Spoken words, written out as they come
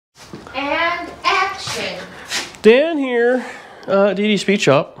And action. Dan here at DD Speed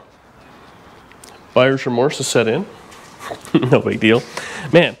Shop. Buyer's remorse has set in. No big deal.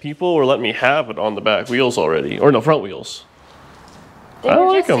 Man, people were letting me have it on the back wheels already. Or no, front wheels. They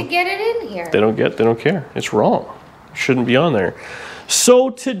were just to get it in here. They don't care. It's wrong. It shouldn't be on there. So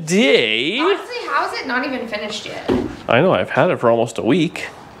today... Honestly, how is it not even finished yet? I know, I've had it for almost a week.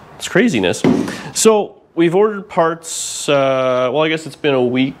 It's craziness. So we've ordered parts, well, I guess it's been a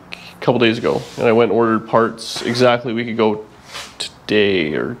week, a couple days ago. And I went and ordered parts exactly a week ago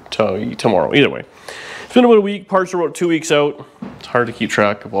today or tomorrow, either way. It's been about a week, parts are about 2 weeks out. It's hard to keep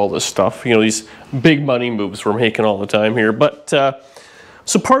track of all this stuff. You know, these big money moves we're making all the time here. But,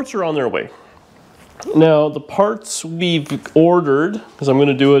 so parts are on their way. Now, the parts we've ordered, because I'm going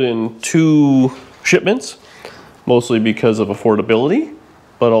to do it in 2 shipments, mostly because of affordability,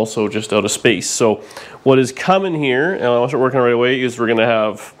 but also just out of space. So what is coming here, and I'll start working right away, is we're going to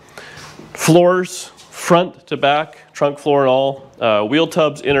have floors, front to back, trunk floor and all, wheel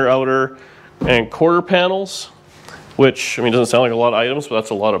tubs, inner, outer, and quarter panels, which, I mean, doesn't sound like a lot of items, but that's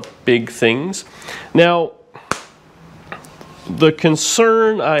a lot of big things. Now, the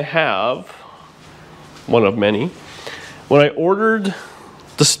concern I have, one of many, when I ordered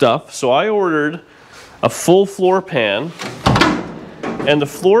the stuff, so I ordered a full floor pan, and the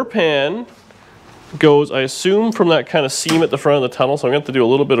floor pan goes, I assume, from that kind of seam at the front of the tunnel, so I'm going to have to do a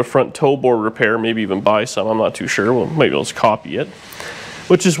little bit of front toe board repair, maybe even buy some, I'm not too sure, well, maybe I'll just copy it,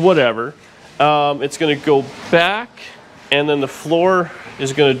 which is whatever. It's going to go back, and then the floor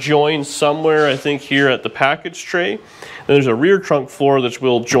is going to join somewhere, I think, here at the package tray. And there's a rear trunk floor that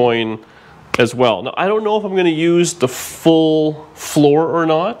will join as well. Now, I don't know if I'm going to use the full floor or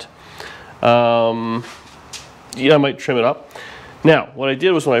not. Yeah, I might trim it up. Now, what I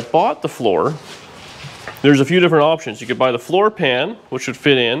did was when I bought the floor, there's a few different options. You could buy the floor pan, which would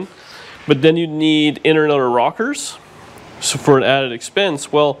fit in, but then you'd need inner and outer rockers, so for an added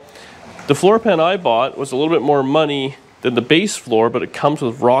expense. Well, the floor pan I bought was a little bit more money than the base floor, but it comes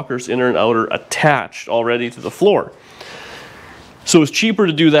with rockers, inner and outer, attached already to the floor. So it's cheaper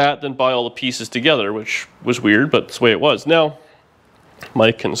to do that than buy all the pieces together, which was weird, but that's the way it was. Now,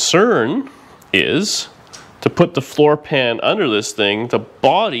 my concern is to put the floor pan under this thing, the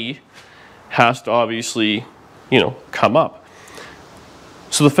body has to obviously, you know, come up.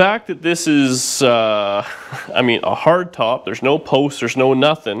 So the fact that this is, I mean, a hard top, there's no posts, there's no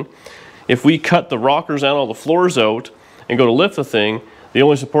nothing. If we cut the rockers and all the floors out and go to lift the thing, the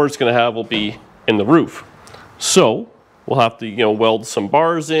only support it's going to have will be in the roof. So we'll have to, you know, weld some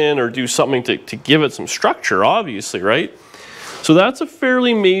bars in or do something to give it some structure, obviously, right? So that's a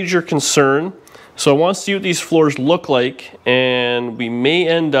fairly major concern. So I want to see what these floors look like, and we may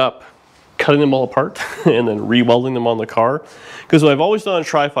end up cutting them all apart and then re-welding them on the car. Because what I've always done on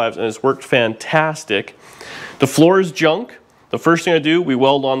Tri-5s, and it's worked fantastic, the floor is junk. The first thing I do, we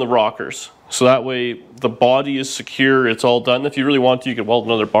weld on the rockers. So that way the body is secure, it's all done. If you really want to, you can weld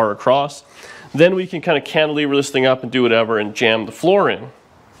another bar across. Then we can kind of cantilever this thing up and do whatever and jam the floor in.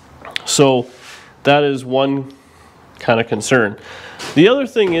 So that is one kind of concern. The other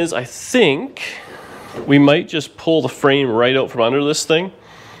thing is, I think we might just pull the frame right out from under this thing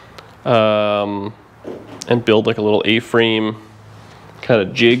and build like a little A-frame kind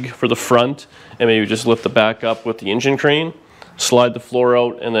of jig for the front, and maybe just lift the back up with the engine crane, slide the floor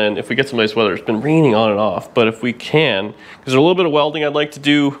out, and then if we get some nice weather, it's been raining on and off, but if we can, because there's a little bit of welding I'd like to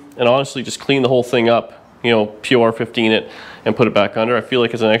do, and honestly just clean the whole thing up, you know, POR 15 it and put it back under. I feel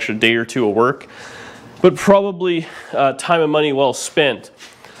like it's an extra day or two of work, but probably time and money well spent.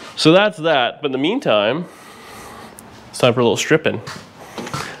 So that's that, but in the meantime, it's time for a little stripping.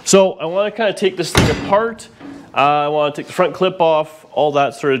 So I want to kind of take this thing apart. I want to take the front clip off, all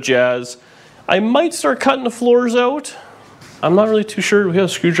that sort of jazz. I might start cutting the floors out. I'm not really too sure. We have a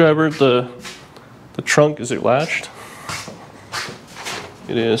screwdriver. The trunk, is it latched?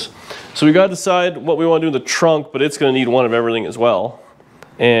 It is. So we got to decide what we want to do in the trunk, but it's going to need one of everything as well.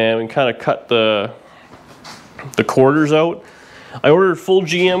 And we can kind of cut the quarters out. I ordered full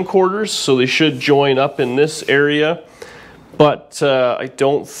GM quarters, so they should join up in this area. But I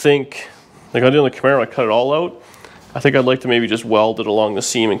don't think, like I did on the Camaro, I cut it all out. I think I'd like to maybe just weld it along the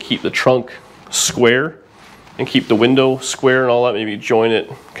seam and keep the trunk square and keep the window square and all that. Maybe join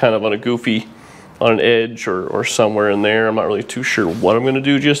it kind of on a goofy, on an edge or somewhere in there. I'm not really too sure what I'm going to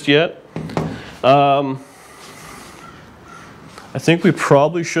do just yet. I think we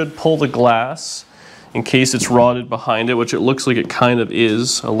probably should pull the glass in case it's rotted behind it, which it looks like it kind of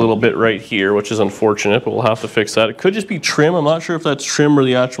is a little bit right here, which is unfortunate, but we'll have to fix that. It could just be trim. I'm not sure if that's trim or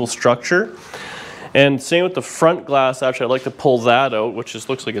the actual structure. And same with the front glass. Actually, I'd like to pull that out, which is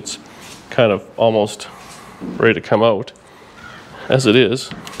looks like it's kind of almost ready to come out, as it is.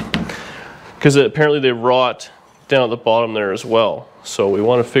 Because apparently they rot down at the bottom there as well. So we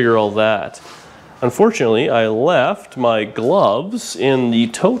want to figure all that. Unfortunately, I left my gloves in the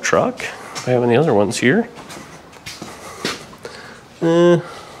tow truck. I have any other ones here. Well,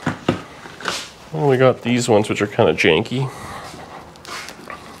 we got these ones, which are kind of janky.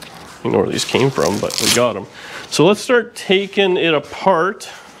 You know where these came from, but we got them. So let's start taking it apart.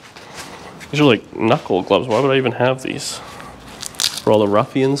 These are like knuckle gloves. Why would I even have these? For all the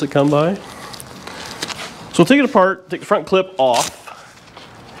ruffians that come by. So we'll take it apart, take the front clip off.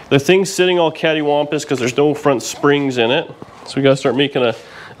 The thing's sitting all cattywampus because there's no front springs in it. So we gotta start making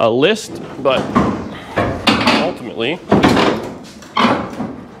a list, but ultimately,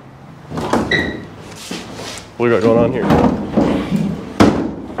 what we got going on here?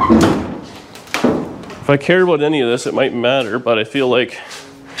 If I cared about any of this, it might matter, but I feel like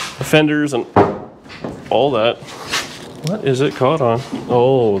the fenders and all that. What is it caught on?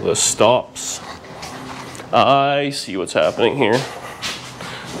 Oh, the stops. I see what's happening here.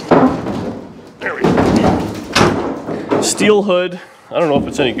 There we go. Steel hood. I don't know if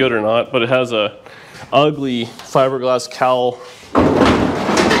it's any good or not, but it has a ugly fiberglass cowl.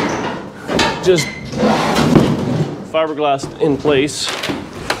 Just fiberglass in place.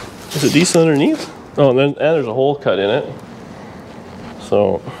 Is it decent underneath? Oh, and there's a hole cut in it.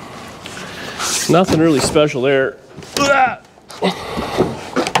 So, nothing really special there. The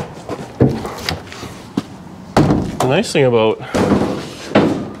nice thing about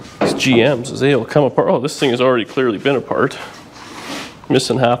these GMs is they'll come apart. Oh, this thing has already clearly been apart.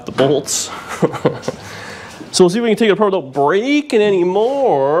 Missing half the bolts. So we'll see if we can take it apart without breaking any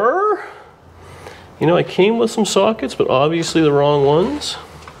more. You know, I came with some sockets, but obviously the wrong ones.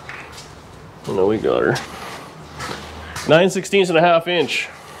 Oh no, we got her. 9/16 inch.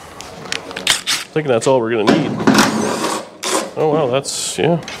 Thinking that's all we're gonna need. Oh wow, that's,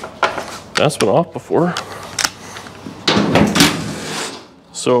 yeah, that's been off before.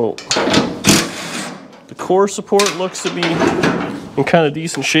 So the core support looks to be in kind of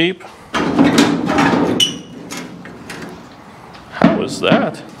decent shape. How is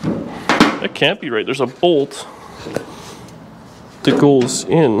that? That can't be right. There's a bolt that goes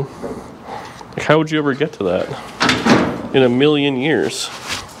in. Like, how would you ever get to that in a million years?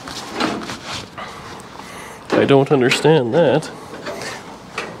 I don't understand that.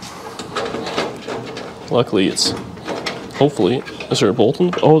 Luckily, it's, hopefully, is there a bolt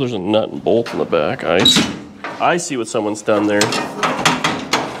in the, oh, there's a nut and bolt in the back. I see what someone's done there.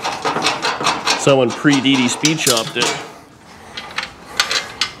 Someone pre-DD speed shopped it.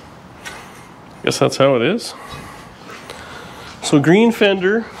 Guess that's how it is. So green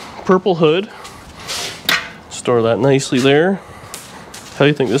fender, purple hood. Store that nicely there. How do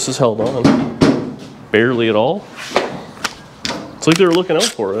you think this is held on? Barely at all. It's like they were looking out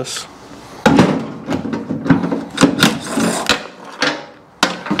for us.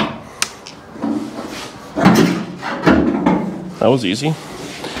 That was easy.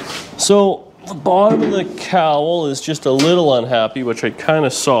 So the bottom of the cowl is just a little unhappy, which I kind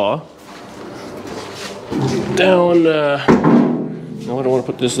of saw. Down, no, I don't want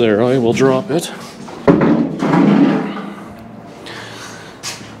to put this there. I will drop it.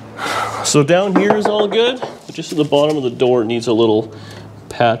 So down here is all good, but just at the bottom of the door it needs a little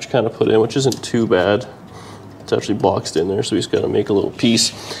patch kind of put in, which isn't too bad. It's actually boxed in there, so he's got to make a little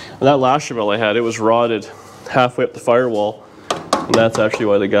piece. And that last Chevelle I had, it was rotted halfway up the firewall, and that's actually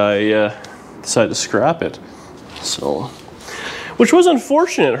why the guy decided to scrap it. So, which was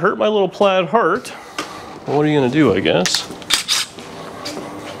unfortunate. It hurt my little plaid heart. What are you gonna do, I guess?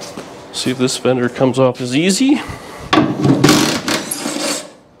 See if this fender comes off as easy.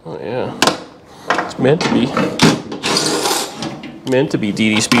 Oh yeah, it's meant to be. Meant to be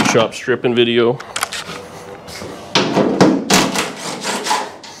DD Speed Shop stripping video.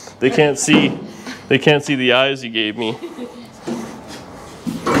 They can't see the eyes he gave me.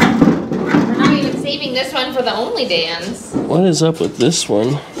 We're not even saving this one for the only dance. What is up with this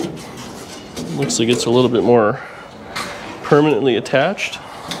one? Looks like it's a little bit more permanently attached.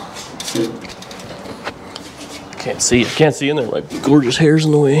 I can't see in there. My gorgeous hair's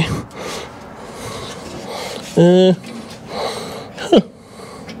in the way. Huh.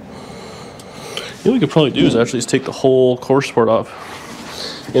 What we could probably do is actually just take the whole core support off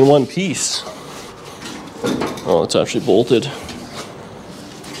in one piece. Oh, it's actually bolted.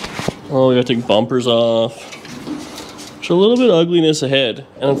 Oh, we gotta take bumpers off. There's a little bit of ugliness ahead.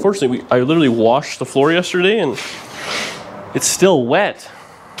 And unfortunately, I literally washed the floor yesterday and it's still wet.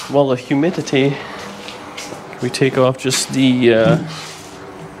 Well, the humidity We take off just the,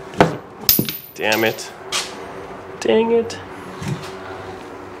 damn it. Dang it.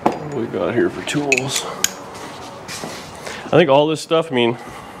 What do we got here for tools? I think all this stuff, I mean,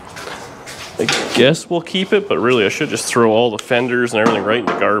 I guess we'll keep it, but really I should just throw all the fenders and everything right in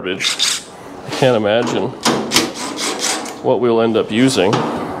the garbage. I can't imagine what we'll end up using.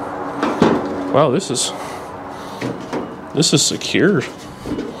 Wow, this is secure.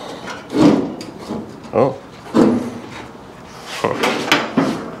 Oh. Huh.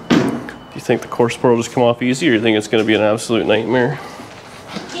 Do you think the course board will just come off easy, or do you think it's going to be an absolute nightmare?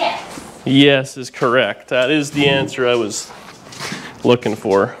 Yes. Yes is correct. That is the answer I was looking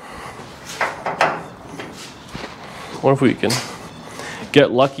for. What if we can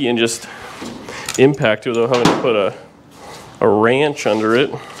get lucky and just impact it without having to put a wrench under it?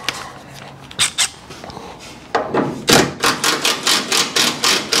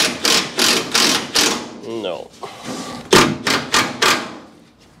 No.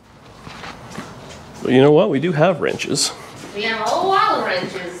 But you know what? We do have wrenches. We have a whole wall of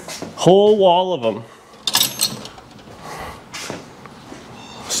wrenches. Whole wall of them.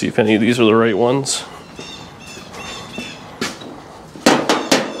 See if any of these are the right ones.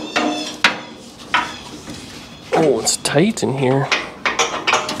 Oh, it's tight in here.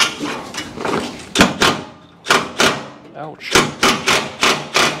 Ouch.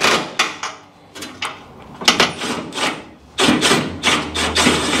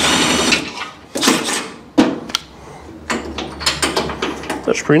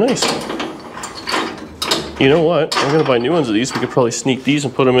 That's pretty nice. You know what? I'm gonna buy new ones of these. We could probably sneak these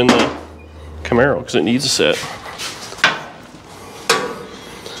and put them in the Camaro because it needs a set.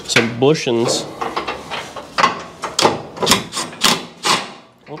 Some bushings.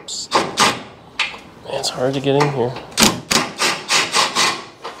 Whoops. Man, it's hard to get in here.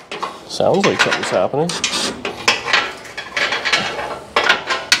 Sounds like something's happening.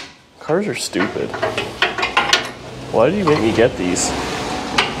 Cars are stupid. Why did you make me get these?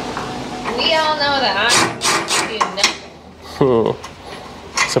 We all know that.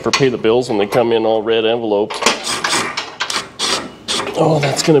 Except for pay the bills when they come in all red envelopes. Oh,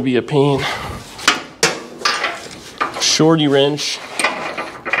 that's gonna be a pain. Shorty wrench.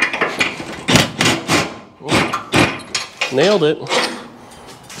 Nailed it.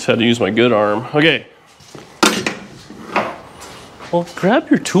 Just had to use my good arm. Okay. Well,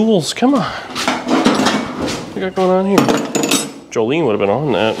 grab your tools. Come on. What we got going on here? Jolene would have been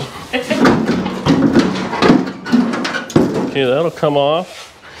on that. Okay, that'll come off.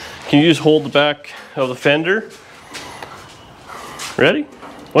 Can you just hold the back of the fender? Ready?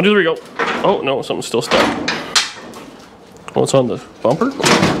 1, 2, 3, go. Oh, no, something's still stuck. Oh, it's on the bumper?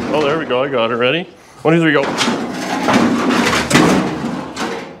 Oh, there we go, I got it. Ready? 1, 2, 3, go.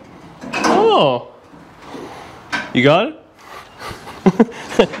 Oh. You got it?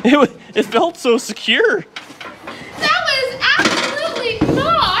 It felt so secure. That was absolutely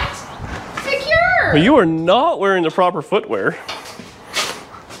not secure. But you are not wearing the proper footwear.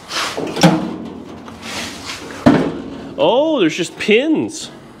 Oh, there's just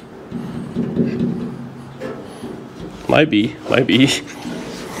pins. Might be.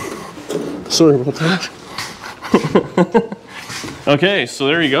 Sorry about that. Okay, so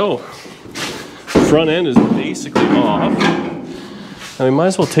there you go. Front end is basically off. And we might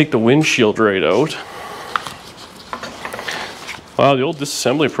as well take the windshield right out. Wow, the old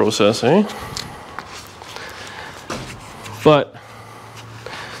disassembly process, eh? But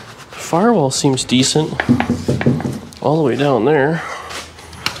the firewall seems decent all the way down there.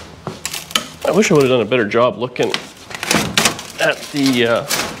 I wish I would have done a better job looking at the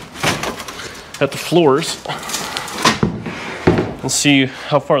floors and see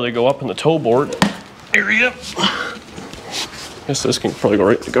how far they go up in the toe board area. Guess this can probably go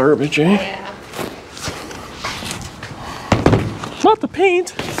right in the garbage, eh? Yeah. Not the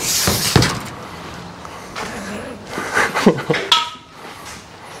paint.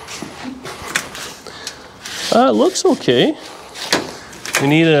 It looks okay. We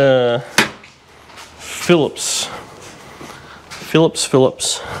need a Phillips. Phil Phillip.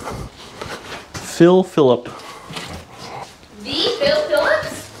 The Phil Phillips?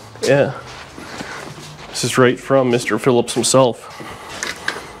 Yeah. This is right from Mr. Phillips himself.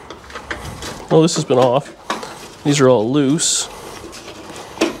 Oh, this has been off. These are all loose.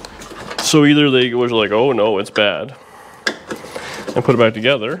 So either they was like, oh no, it's bad, and put it back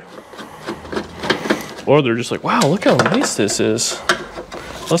together, or they're just like, wow, look how nice this is.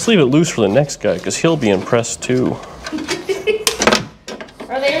 Let's leave it loose for the next guy, because he'll be impressed too.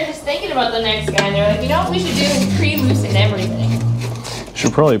 Or they were just thinking about the next guy, and they're like, you know what we should do is pre-loosen everything.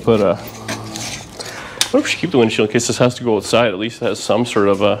 Should probably put a we should keep the windshield in case this has to go outside. At least it has some sort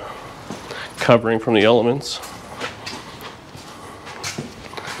of a covering from the elements.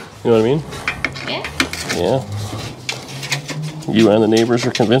 You know what I mean? Yeah. Yeah. You and the neighbors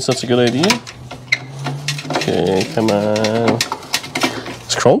are convinced that's a good idea? Okay, come on.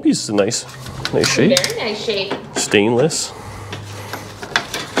 This chrome piece is a nice shape. Very nice shape. Stainless.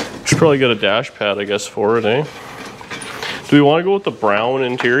 Should probably get a dash pad, I guess, for it, eh? Do we want to go with the brown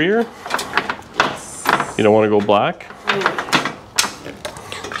interior? You don't want to go black?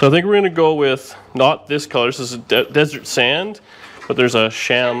 So I think we're going to go with not this color. This is a desert sand, but there's a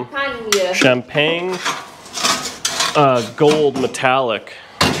champagne gold metallic.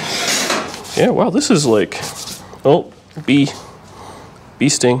 Yeah, wow, this is like, oh, bee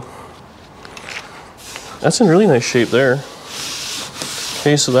sting. That's in really nice shape there.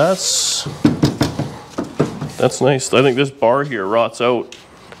 Okay, so that's nice. I think this bar here rots out,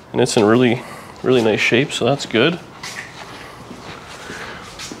 and it's in really nice shape, so that's good.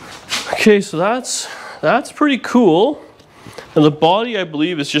 Okay, so that's pretty cool. And the body, I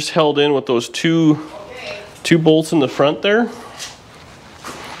believe, is just held in with those two bolts in the front there,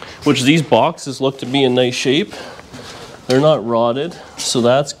 which these boxes look to be in nice shape. They're not rotted, so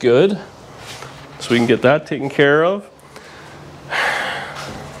that's good. So we can get that taken care of.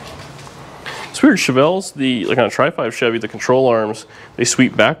 It's weird, Chevelle's, like on a Tri-5 Chevy, the control arms, they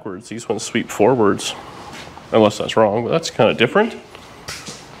sweep backwards. These ones sweep forwards. Unless that's wrong, but that's kind of different.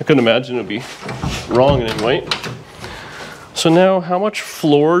 I couldn't imagine it would be wrong in any way. So now, how much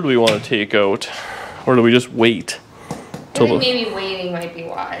floor do we want to take out? Or do we just wait? I think maybe waiting might be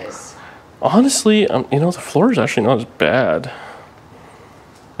wise. Honestly, you know, the floor is actually not as bad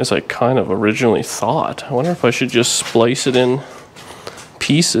as I kind of originally thought. I wonder if I should just splice it in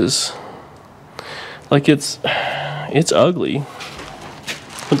pieces. Like it's ugly,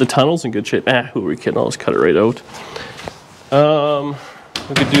 but the tunnel's in good shape. Who are we kidding? I'll just cut it right out.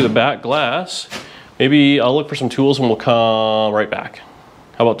 We could do the back glass. Maybe I'll look for some tools and we'll come right back.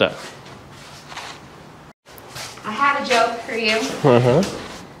 How about that? I have a joke for you. Uh-huh.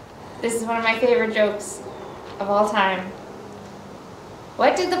 This is one of my favorite jokes of all time.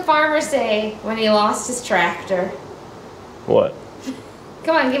 What did the farmer say when he lost his tractor? What?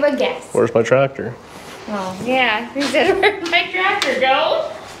 Come on, give a guess. Where's my tractor? Oh, yeah. He said, where'd my tractor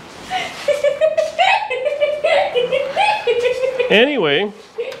go? Anyway,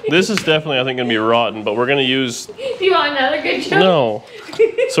 this is definitely, I think, going to be rotten, but we're going to use... You want another good joke? No.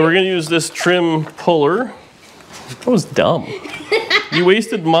 So we're going to use this trim puller. That was dumb. You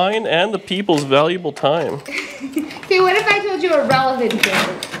wasted mine and the people's valuable time. Okay, what if I told you a relevant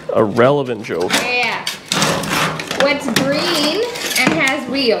joke? A relevant joke. Yeah. What's green and has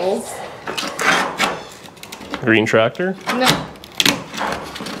wheels? Green tractor? No.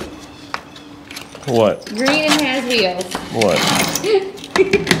 What? Green and has wheels. What?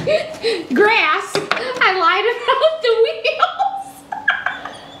 Grass. I lied about the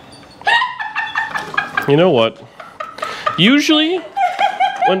wheels. You know what? Usually,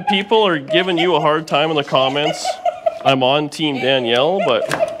 when people are giving you a hard time in the comments, I'm on Team Danielle,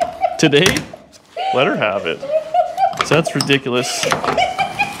 but today, let her have it. So that's ridiculous.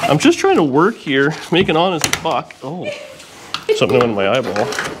 I'm just trying to work here, make an honest buck. Oh, something in my eyeball.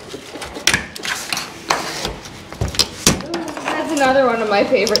 That's another one of my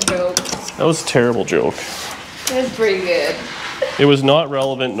favorite jokes. That was a terrible joke. That's pretty good. It was not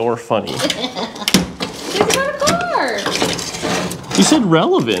relevant nor funny. It's about a car. You said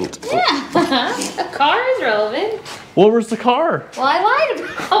relevant. Yeah, a car is relevant. What was the car? Well, I lied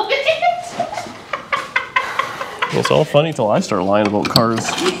about it. It's all funny till I start lying about cars.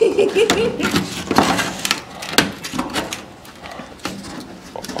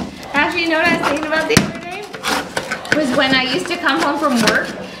 Actually, you know what I was thinking about the other day? Was when I used to come home from work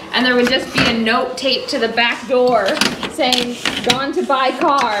and there would just be a note taped to the back door saying, gone to buy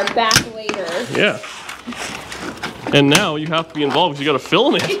car, back later. Yeah. And now you have to be involved because you got to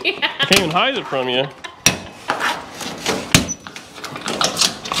film it. Yeah. I can't even hide it from you.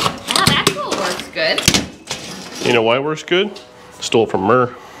 Oh, that tool works good. You know why it works good? Stole it from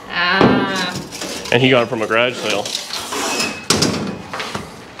Murr. Ah. And he got it from a garage sale.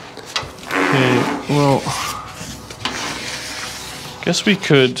 Okay, well, guess we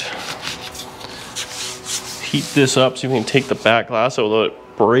could heat this up so we can take the back glass out without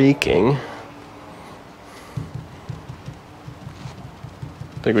it breaking.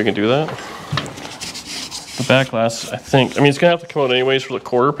 Think we can do that? The back glass, I think, it's gonna have to come out anyways for the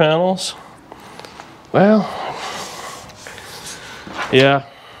quarter panels. Well, yeah,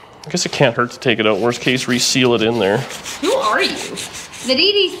 I guess it can't hurt to take it out. Worst case, reseal it in there. Who are you? The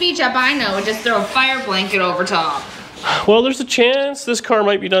DD speech up I know would just throw a fire blanket over top. Well, there's a chance this car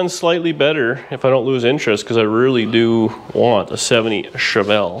might be done slightly better if I don't lose interest, because I really do want a 70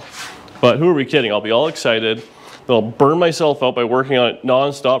 Chevelle. But who are we kidding? I'll be all excited. Then I'll burn myself out by working on it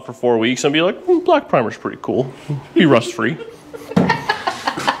non-stop for 4 weeks and be like, black primer's pretty cool. Be rust-free.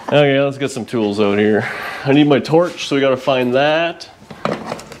 Okay, let's get some tools out here. I need my torch, so we gotta find that.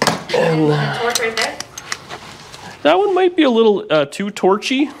 And the torch right there? That one might be a little too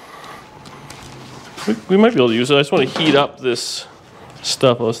torchy. We might be able to use it. I just want to heat up this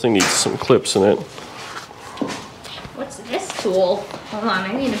stuff. This thing needs some clips in it. What's this tool? Hold on,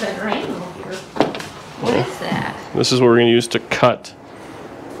 I need a better angle here. What is that? This is what we're going to use to cut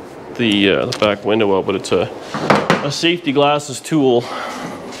the back window out, but it's a safety glasses tool.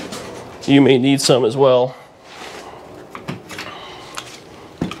 You may need some as well.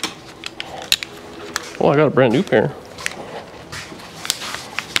 Oh, I got a brand new pair.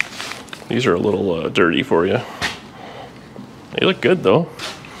 These are a little dirty for you. They look good though.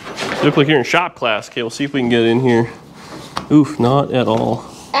 They look like you're in shop class. Okay, we'll see if we can get in here. Oof, not at all.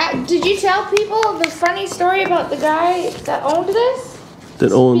 Did you tell people the funny story about the guy that owned this?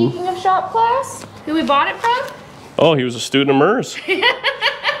 Speaking of shop class, who we bought it from? Oh, he was a student of MERS.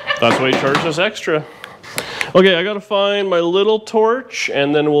 That's why he charged us extra. Okay, I gotta find my little torch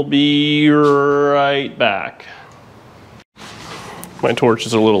and then we'll be right back. My torch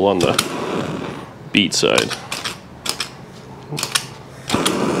is a little on the beat side.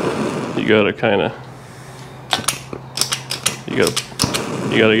 You gotta kinda, you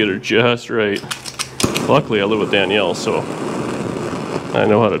gotta get her just right. Luckily I live with Danielle, so I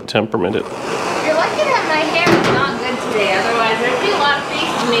know how to temperament it. You're lucky that my hair is not good today, otherwise there'd be a lot of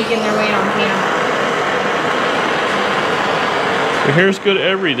faces making their way on camera. Your hair's good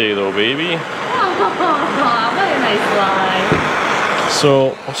every day though, baby. Oh, what a nice lie.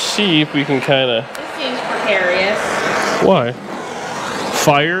 So, we'll see if we can kinda... This seems precarious. Why?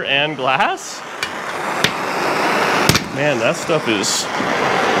 Fire and glass? Man, that stuff is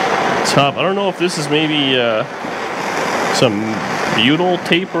tough. I don't know if this is maybe some butyl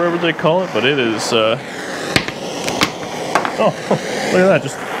tape or whatever they call it, but it is... Oh, look at that,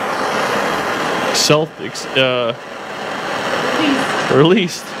 just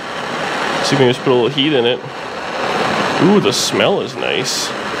released. See if we can just put a little heat in it. Ooh, the smell is nice.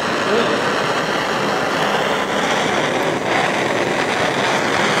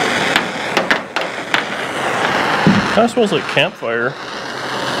 Kind of smells like campfire.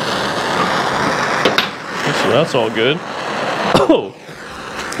 So that's all good. Oh!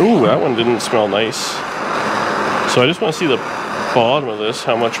 Ooh, that one didn't smell nice. So I just want to see the bottom of this,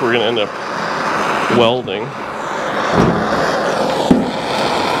 how much we're going to end up welding.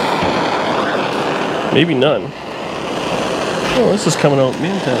 Maybe none. Oh, this is coming out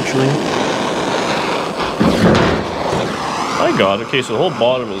mint, actually. My God, okay, so the whole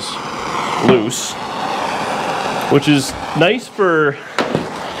bottom is loose, which is nice for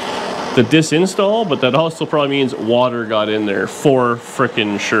the disinstall, but that also probably means water got in there for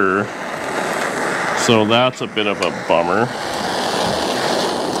frickin' sure. So that's a bit of a bummer.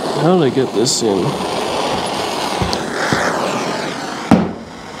 How did I get this in?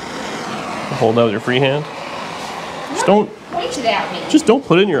 Hold out with your free hand. Just don't point it at me. Just don't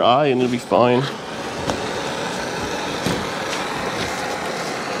put it in your eye and it'll be fine.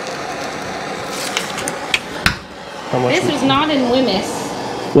 How much? This was not in Wemyss.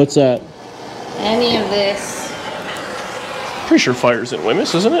 What's that? Any of this. Pretty sure fire's in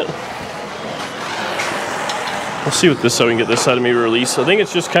Wemyss, isn't it? We'll see what this, so we can get this side of me released. I think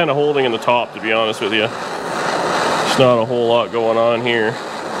it's just kind of holding in the top, to be honest with you. There's not a whole lot going on here.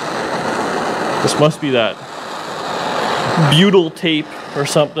 This must be that butyl tape or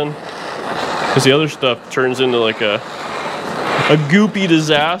something, because the other stuff turns into like a goopy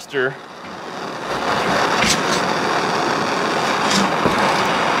disaster.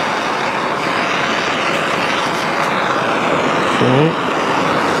 Okay.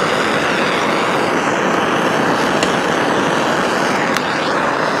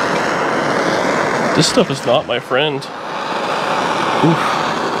 This stuff is not my friend. Oof.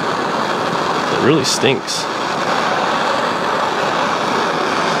 It really stinks.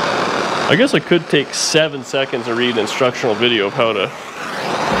 I guess I could take 7 seconds to read an instructional video of how to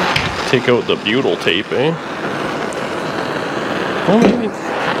take out the butyl tape, eh? Well, maybe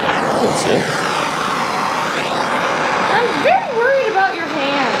that's it. I'm very worried about your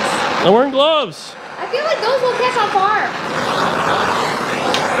hands. I'm wearing gloves. I feel like those will catch on fire.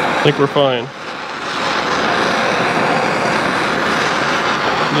 I think we're fine.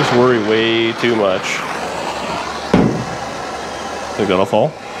 I just worry way too much. Think that'll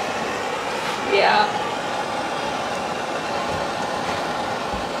fall? Yeah.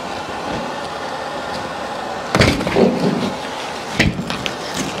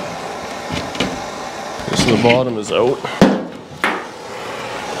 So the bottom is out.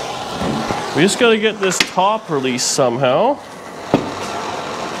 We just gotta get this top released somehow.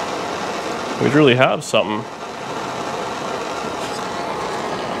 We'd really have something.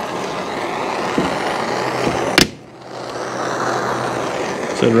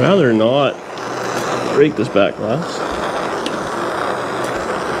 So I'd rather not break this back glass.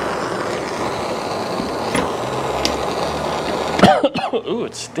 Ooh,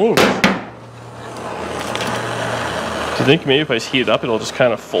 it stings. Do you think maybe if I heat it up, it'll just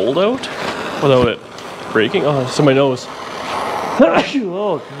kind of fold out without it breaking? Oh, it's in my nose.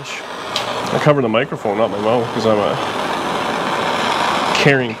 Oh gosh. I cover the microphone, not my mouth, because I'm a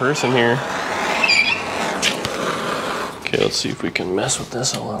caring person here. Okay, let's see if we can mess with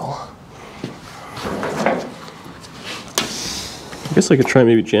this a little. I guess I could try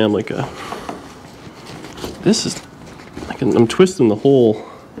maybe jam like a... This is... I'm twisting the whole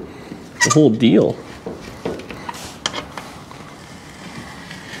deal.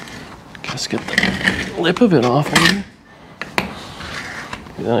 Just get the lip of it off maybe.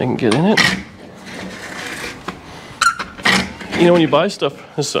 Then I can get in it. You know, when you buy stuff,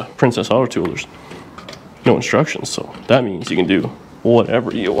 this is a Princess Auto Tool, there's no instructions, so that means you can do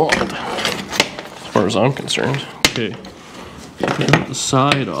whatever you want, as far as I'm concerned. Okay, get the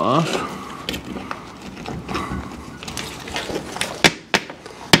side off.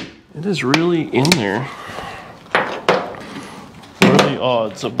 It is really in there. What are the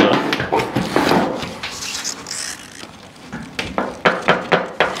odds of the...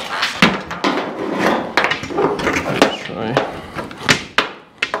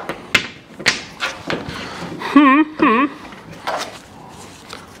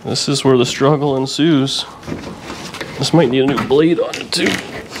 This is where the struggle ensues. This might need a new blade on it too.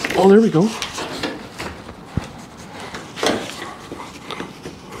 Oh, there we go.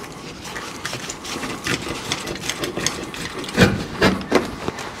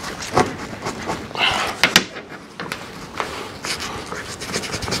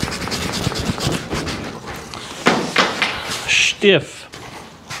 Stiff.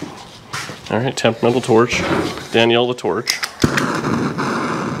 All right, temperamental torch. Danielle the torch.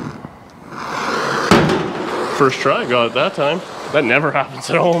 First try, got it that time. That never happens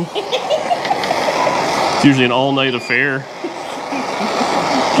at home. It's usually an all-night affair.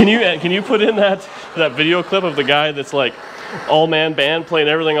 Can you put in that video clip of the guy that's like all-man band playing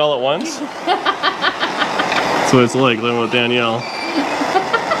everything all at once? That's what it's like living with Danielle.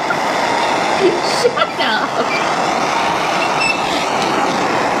 Shut up.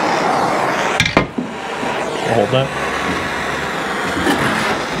 I'll hold that.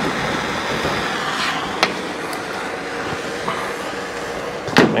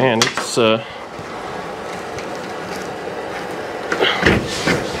 Man, it's oh,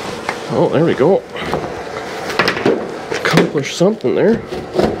 there we go. Accomplished something there.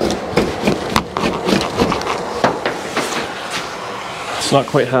 It's not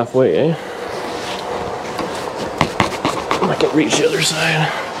quite halfway, eh? I can reach the other side.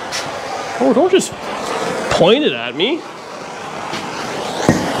 Oh, don't just point it at me.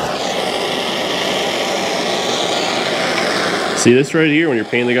 See this right here when you're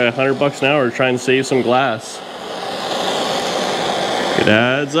paying the guy $100 an hour trying to save some glass. It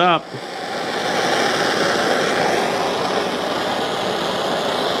adds up.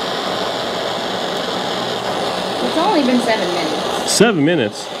 It's only been 7 minutes. 7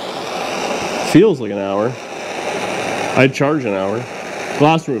 minutes? Feels like an hour. I'd charge an hour.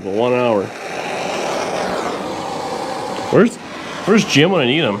 Glass removal, 1 hour. Where's Jim when I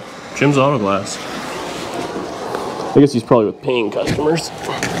need him? Jim's Auto Glass. I guess he's probably with paying customers.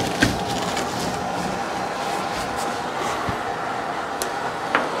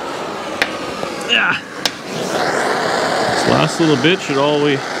 Yeah. This last little bit should all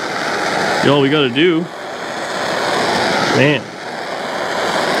we got to do. Man,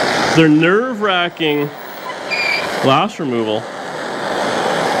 they're nerve-wracking glass removal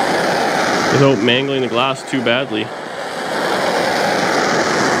without mangling the glass too badly.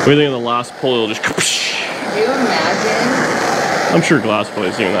 What do you think of the last pull? It'll just. Can you imagine? I'm sure glass probably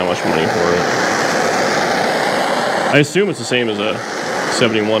isn't even that much money for it. I assume it's the same as a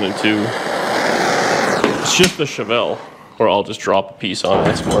 71 and 2. It's just the Chevelle, or I'll just drop a piece on it.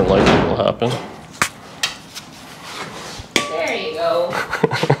 That's more likely what will happen. There you go.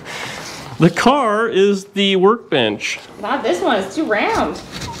 The car is the workbench. Not this one, it's too round.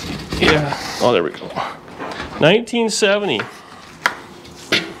 Yeah. Oh, there we go. 1970.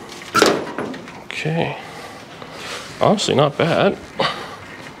 Okay. Honestly, not bad.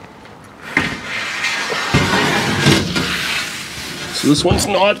 So this one's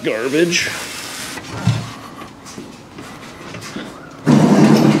not garbage.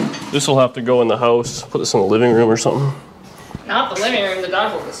 This will have to go in the house. Put this in the living room or something. Not the living room, the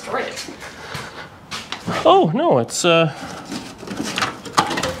dog will destroy it. Oh, no, it's, oh.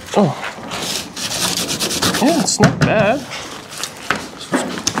 Yeah, it's not bad.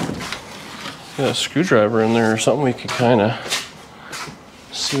 Got a screwdriver in there or something we could kind of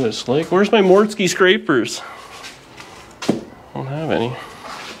see what it's like. Where's my Mortsky scrapers? I don't have any.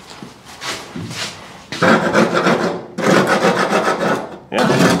 Yeah.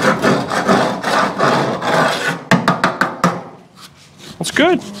 That's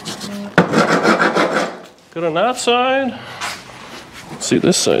good. Good on that side. Let's see what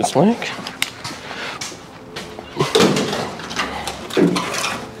this side's like.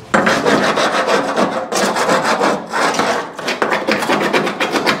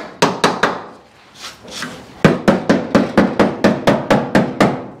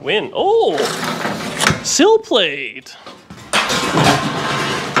 Win. Oh! Sill plate!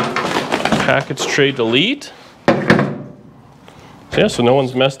 Package tray delete. Yeah, so no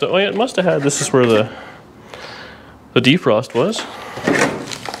one's messed up. Oh yeah, it must have had, this is where the defrost was.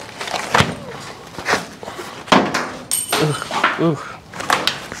 Ugh.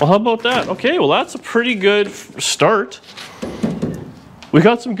 Well, how about that? Okay, well that's a pretty good start. We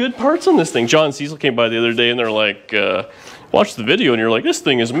got some good parts on this thing. John and Cecil came by the other day and they're like, watch the video and you're like, this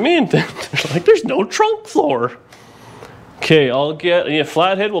thing is mint. They're like, there's no trunk floor. Okay, I'll get, yeah,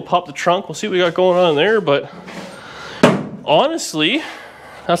 flathead, we'll pop the trunk. We'll see what we got going on there, but honestly,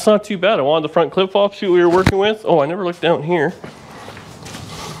 that's not too bad. I wanted the front clip off, see what we were working with. Oh, I never looked down here.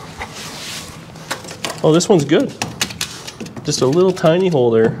 Oh, this one's good. Just a little tiny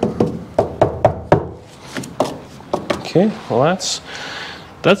hole there. Okay, well that's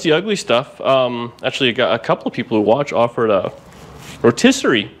the ugly stuff. Actually, I got a couple of people who watch offered a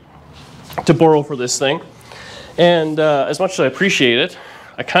rotisserie to borrow for this thing. And as much as I appreciate it,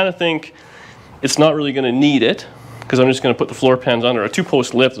 I kind of think it's not really going to need it because I'm just going to put the floor pans under. A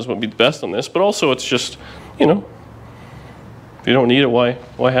 2-post lift is what would be the best on this, but also it's just, you know, if you don't need it, why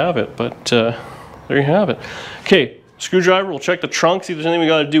have it? But there you have it. Okay, screwdriver, we'll check the trunk, see if there's anything we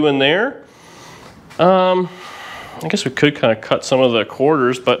got to do in there. I guess we could kind of cut some of the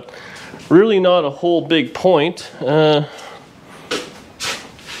quarters, but really not a whole big point. Any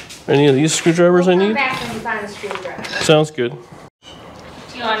of these screwdrivers I need? Come back when you find a screwdriver. Sounds good.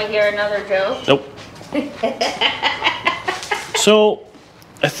 Do you want to hear another joke? Nope. So,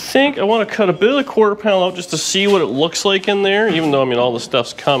 I think I want to cut a bit of the quarter panel out just to see what it looks like in there, even though, I mean, all the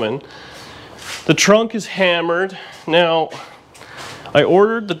stuff's coming. The trunk is hammered. Now, I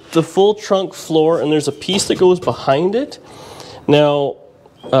ordered the full trunk floor, and there's a piece that goes behind it. Now,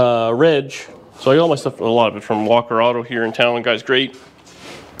 Reg, so I got all my stuff, a lot of it from Walker Auto here in town, and guy's great.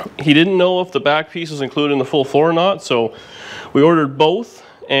 He didn't know if the back piece was included in the full floor or not, so we ordered both,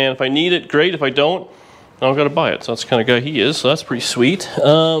 and if I need it, great. If I don't, I've got to buy it. So that's the kind of guy he is, so that's pretty sweet.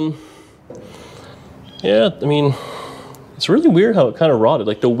 Yeah, I mean, it's really weird how it kind of rotted.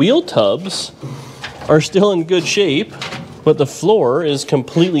 Like, the wheel tubs are still in good shape, but the floor is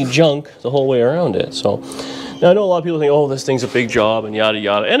completely junk the whole way around it. So, now I know a lot of people think, oh, this thing's a big job and yada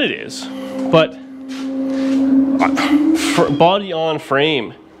yada, and it is. But, body on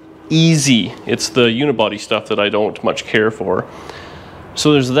frame, easy. It's the unibody stuff that I don't much care for.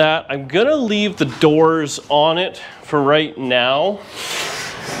 So there's that. I'm gonna leave the doors on it for right now.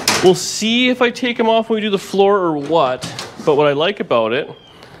 We'll see if I take them off when we do the floor or what. But what I like about it,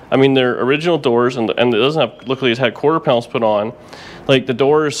 I mean, they're original doors, and it doesn't have, luckily it's had quarter panels put on. Like, the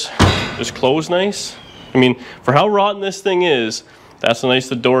doors just close nice. I mean, for how rotten this thing is, that's how nice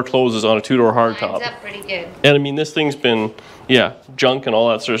the door closes on a 2-door hardtop. Lines up pretty good. And I mean, this thing's been, yeah, junk and all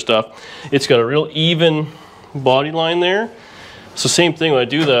that sort of stuff. It's got a real even body line there. So same thing, when I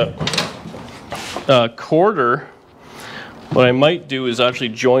do the quarter, what I might do is actually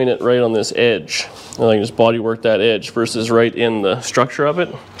join it right on this edge. And I can just body work that edge versus right in the structure of it.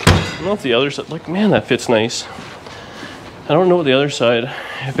 I don't know if the other side, like, man, that fits nice. I don't know what the other side,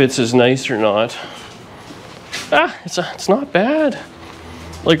 if it's as nice or not. Ah, it's not bad.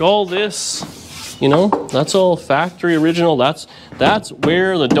 Like, all this, you know, that's all factory original. That's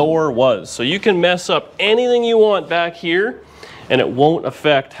where the door was. So you can mess up anything you want back here, and it won't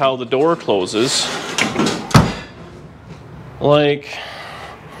affect how the door closes. Like,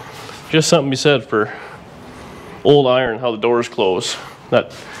 just something to be said for old iron, how the doors close.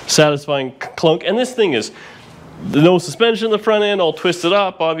 That satisfying clunk. And this thing is, no suspension in the front end, all twisted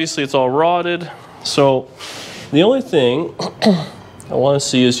up. Obviously, it's all rotted. So the only thing I want to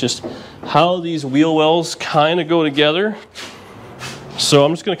see is just how these wheel wells kind of go together. So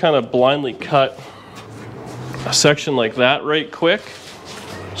I'm just going to kind of blindly cut a section like that right quick.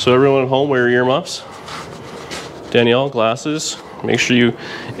 So everyone at home, wear your earmuffs. Danielle, glasses. Make sure you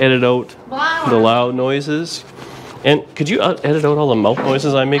edit out the loud noises. And could you edit out all the mouth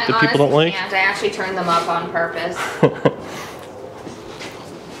noises I make that people don't like? I actually turned them up on purpose.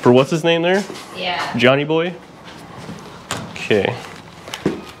 For what's his name there? Yeah. Johnny Boy? Okay.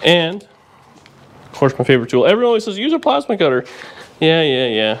 And, of course, my favorite tool. Everyone always says, use a plasma cutter.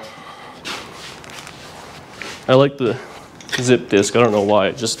 Yeah. I like the zip disc. I don't know why,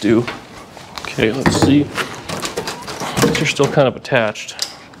 I just do. Okay, let's see. They're still kind of attached.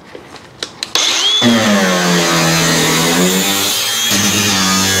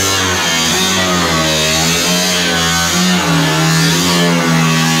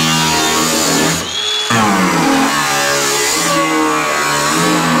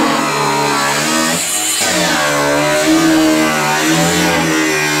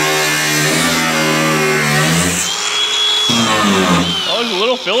 Oh, there's a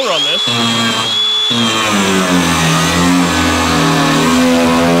little filler on this.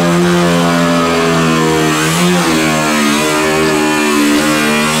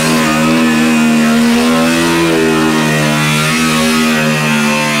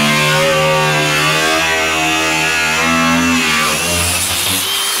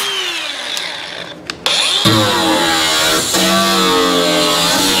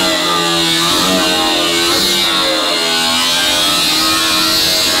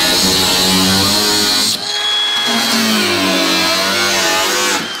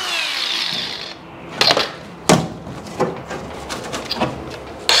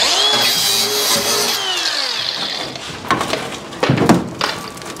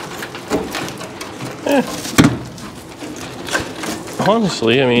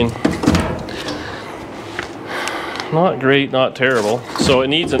 Honestly, I mean, not great, not terrible. So it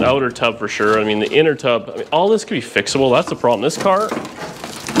needs an outer tub for sure. I mean, the inner tub, I mean, all this could be fixable. That's the problem. This car,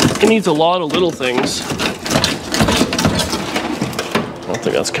 it needs a lot of little things. I don't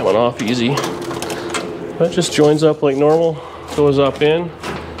think that's coming off easy. That just joins up like normal, goes up in.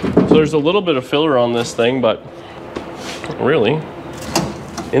 So there's a little bit of filler on this thing, but really,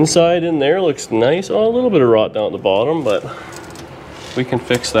 inside in there looks nice. Oh, a little bit of rot down at the bottom, but we can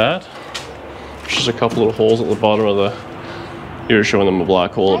fix that. There's just a couple little holes at the bottom of the, you're showing them a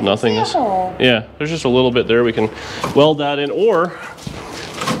black hole of nothingness. Yeah, there's just a little bit there. We can weld that in, or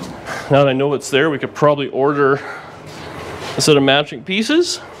now that I know it's there, we could probably order a set of matching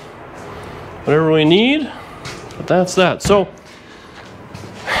pieces, whatever we need, but that's that. So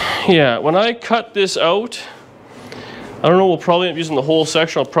yeah, when I cut this out, I don't know, we'll probably end up using the whole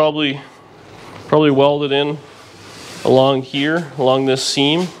section. I'll probably weld it in along here, along this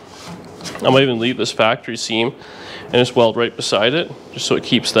seam. I might even leave this factory seam and just weld right beside it, just so it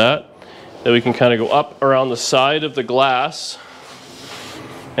keeps that. Then we can kind of go up around the side of the glass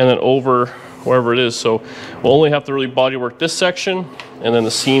and then over wherever it is. So we'll only have to really body work this section and then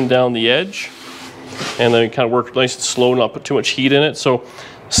the seam down the edge. And then we kind of work nice and slow, not put too much heat in it. So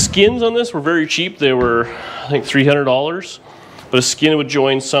skins on this were very cheap. They were, I think, $300, but a skin would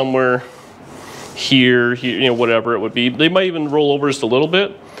join somewhere here, you know, whatever it would be. They might even roll over just a little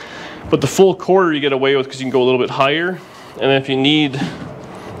bit, but the full quarter you get away with because you can go a little bit higher. And if you need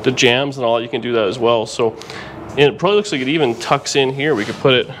the jams and all that, you can do that as well. So, and it probably looks like it even tucks in here. We could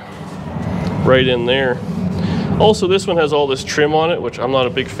put it right in there. Also, this one has all this trim on it, which I'm not a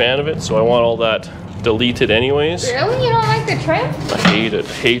big fan of it, so I want all that deleted anyways. Really? You don't like the trim? I hate it.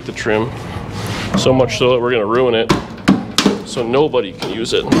 I hate the trim. So much so that we're going to ruin it so nobody can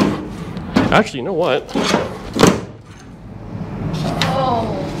use it. Actually, you know what? Oh.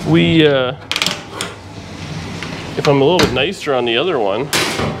 We, if I'm a little bit nicer on the other one,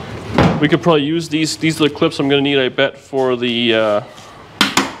 we could probably use these are the clips I'm going to need, I bet, for the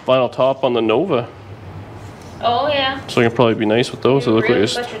vinyl top on the Nova. Oh, yeah. So I can probably be nice with those. You They look really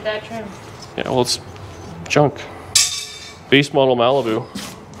like butchered that trim. yeah, well, it's junk. Base model Malibu.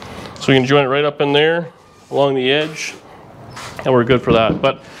 So we can join it right up in there along the edge, and we're good for that.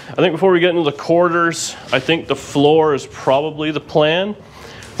 But I think before we get into the quarters, I think the floor is probably the plan.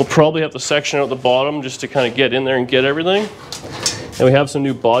 We'll probably have to section out the bottom just to kind of get in there and get everything. And we have some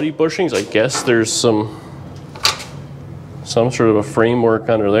new body bushings. I guess there's some sort of a framework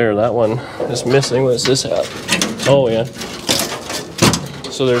under there. That one is missing. What does this have? Oh yeah.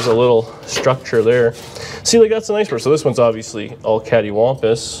 So there's a little structure there. See, like that's a nice part. So this one's obviously all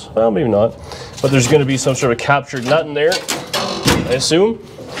cattywampus. Well, maybe not. But there's going to be some sort of captured nut in there, I assume.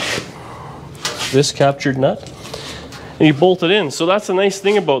 this captured nut, and you bolt it in. So that's the nice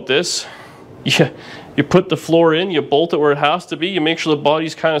thing about this. You put the floor in, you bolt it where it has to be, you make sure the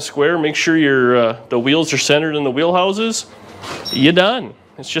body's kind of square, make sure your the wheels are centered in the wheel houses, you're done.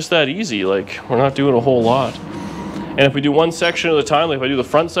 It's just that easy. Like, we're not doing a whole lot. And if we do one section at a time, like if I do the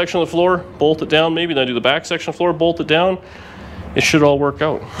front section of the floor, bolt it down maybe, then I do the back section of the floor, bolt it down, it should all work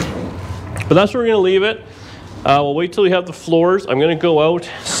out. But that's where we're going to leave it. We'll wait till we have the floors. I'm going to go out,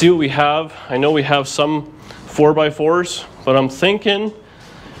 see what we have. I know we have some 4x4s, but I'm thinking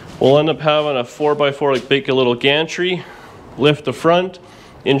we'll end up having a 4x4, like make a little gantry, lift the front,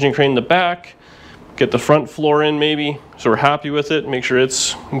 engine crane the back, get the front floor in maybe, so we're happy with it, make sure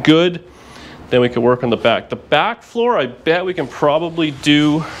it's good. Then we can work on the back. The back floor, I bet we can probably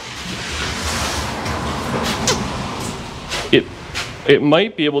do, it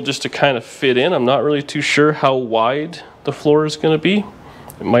might be able just to kind of fit in. I'm not really too sure how wide the floor is going to be.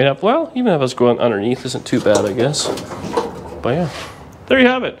 It might have, well, even if us going underneath isn't too bad, I guess. But yeah. There you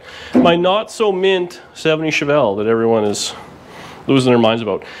have it. My not so mint 70 Chevelle that everyone is losing their minds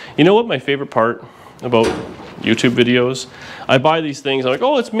about. You know what my favorite part about YouTube videos? I buy these things, I'm like,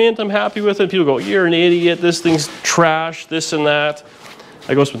 oh, it's mint, I'm happy with it. People go, you're an idiot, this thing's trash, this and that.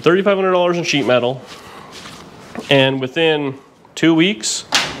 I go spend $3,500 in sheet metal, and within 2 weeks,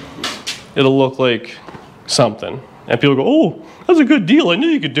 it'll look like something. And people go, oh, that's a good deal, I knew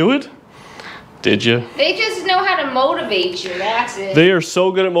you could do it. Did you? They just know how to motivate you, that's it. They are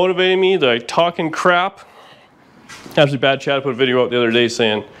so good at motivating me. They're like talking crap. Actually, Bad Chad put a video out the other day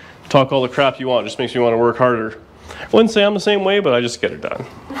saying, talk all the crap you want, just makes me want to work harder. I wouldn't say I'm the same way, but I just get it done.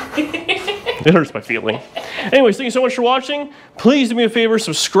 It hurts my feeling. Anyways, thank you so much for watching. Please do me a favor,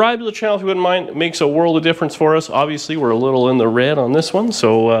 subscribe to the channel if you wouldn't mind. It makes a world of difference for us. Obviously, we're a little in the red on this one,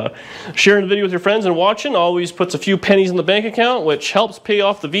 so sharing the video with your friends and watching always puts a few pennies in the bank account, which helps pay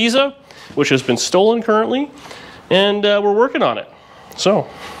off the Visa, which has been stolen currently, and we're working on it. So,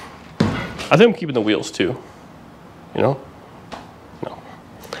 I think I'm keeping the wheels too, you know? No.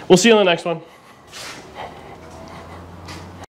 We'll see you on the next one.